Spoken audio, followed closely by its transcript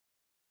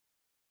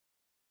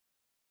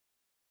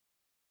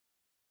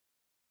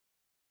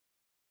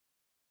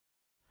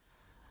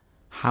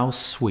How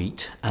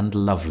sweet and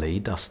lovely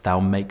dost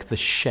thou make the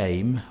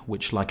shame,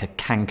 which like a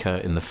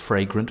canker in the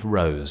fragrant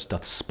rose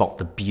doth spot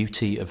the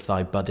beauty of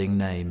thy budding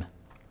name.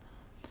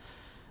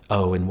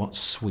 Oh, in what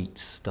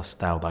sweets dost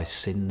thou thy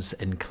sins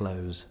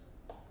enclose!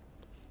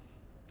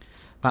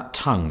 That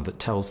tongue that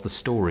tells the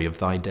story of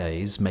thy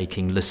days,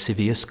 making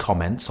lascivious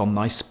comments on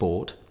thy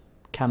sport,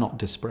 cannot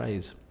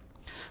dispraise,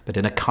 but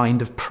in a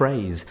kind of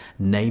praise,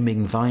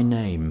 naming thy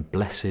name,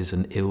 blesses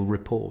an ill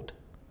report.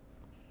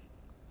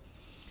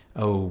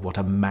 Oh, what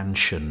a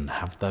mansion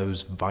have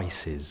those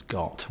vices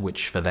got,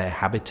 which for their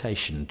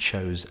habitation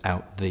chose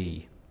out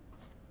thee,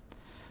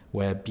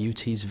 where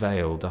beauty's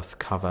veil doth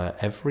cover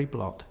every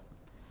blot,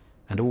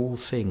 and all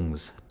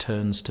things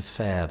turns to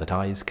fair that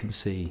eyes can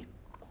see.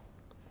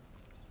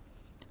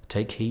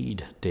 Take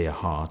heed, dear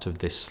heart, of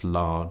this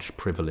large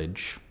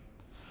privilege.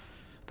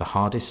 The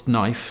hardest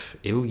knife,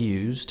 ill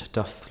used,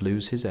 doth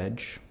lose his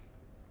edge.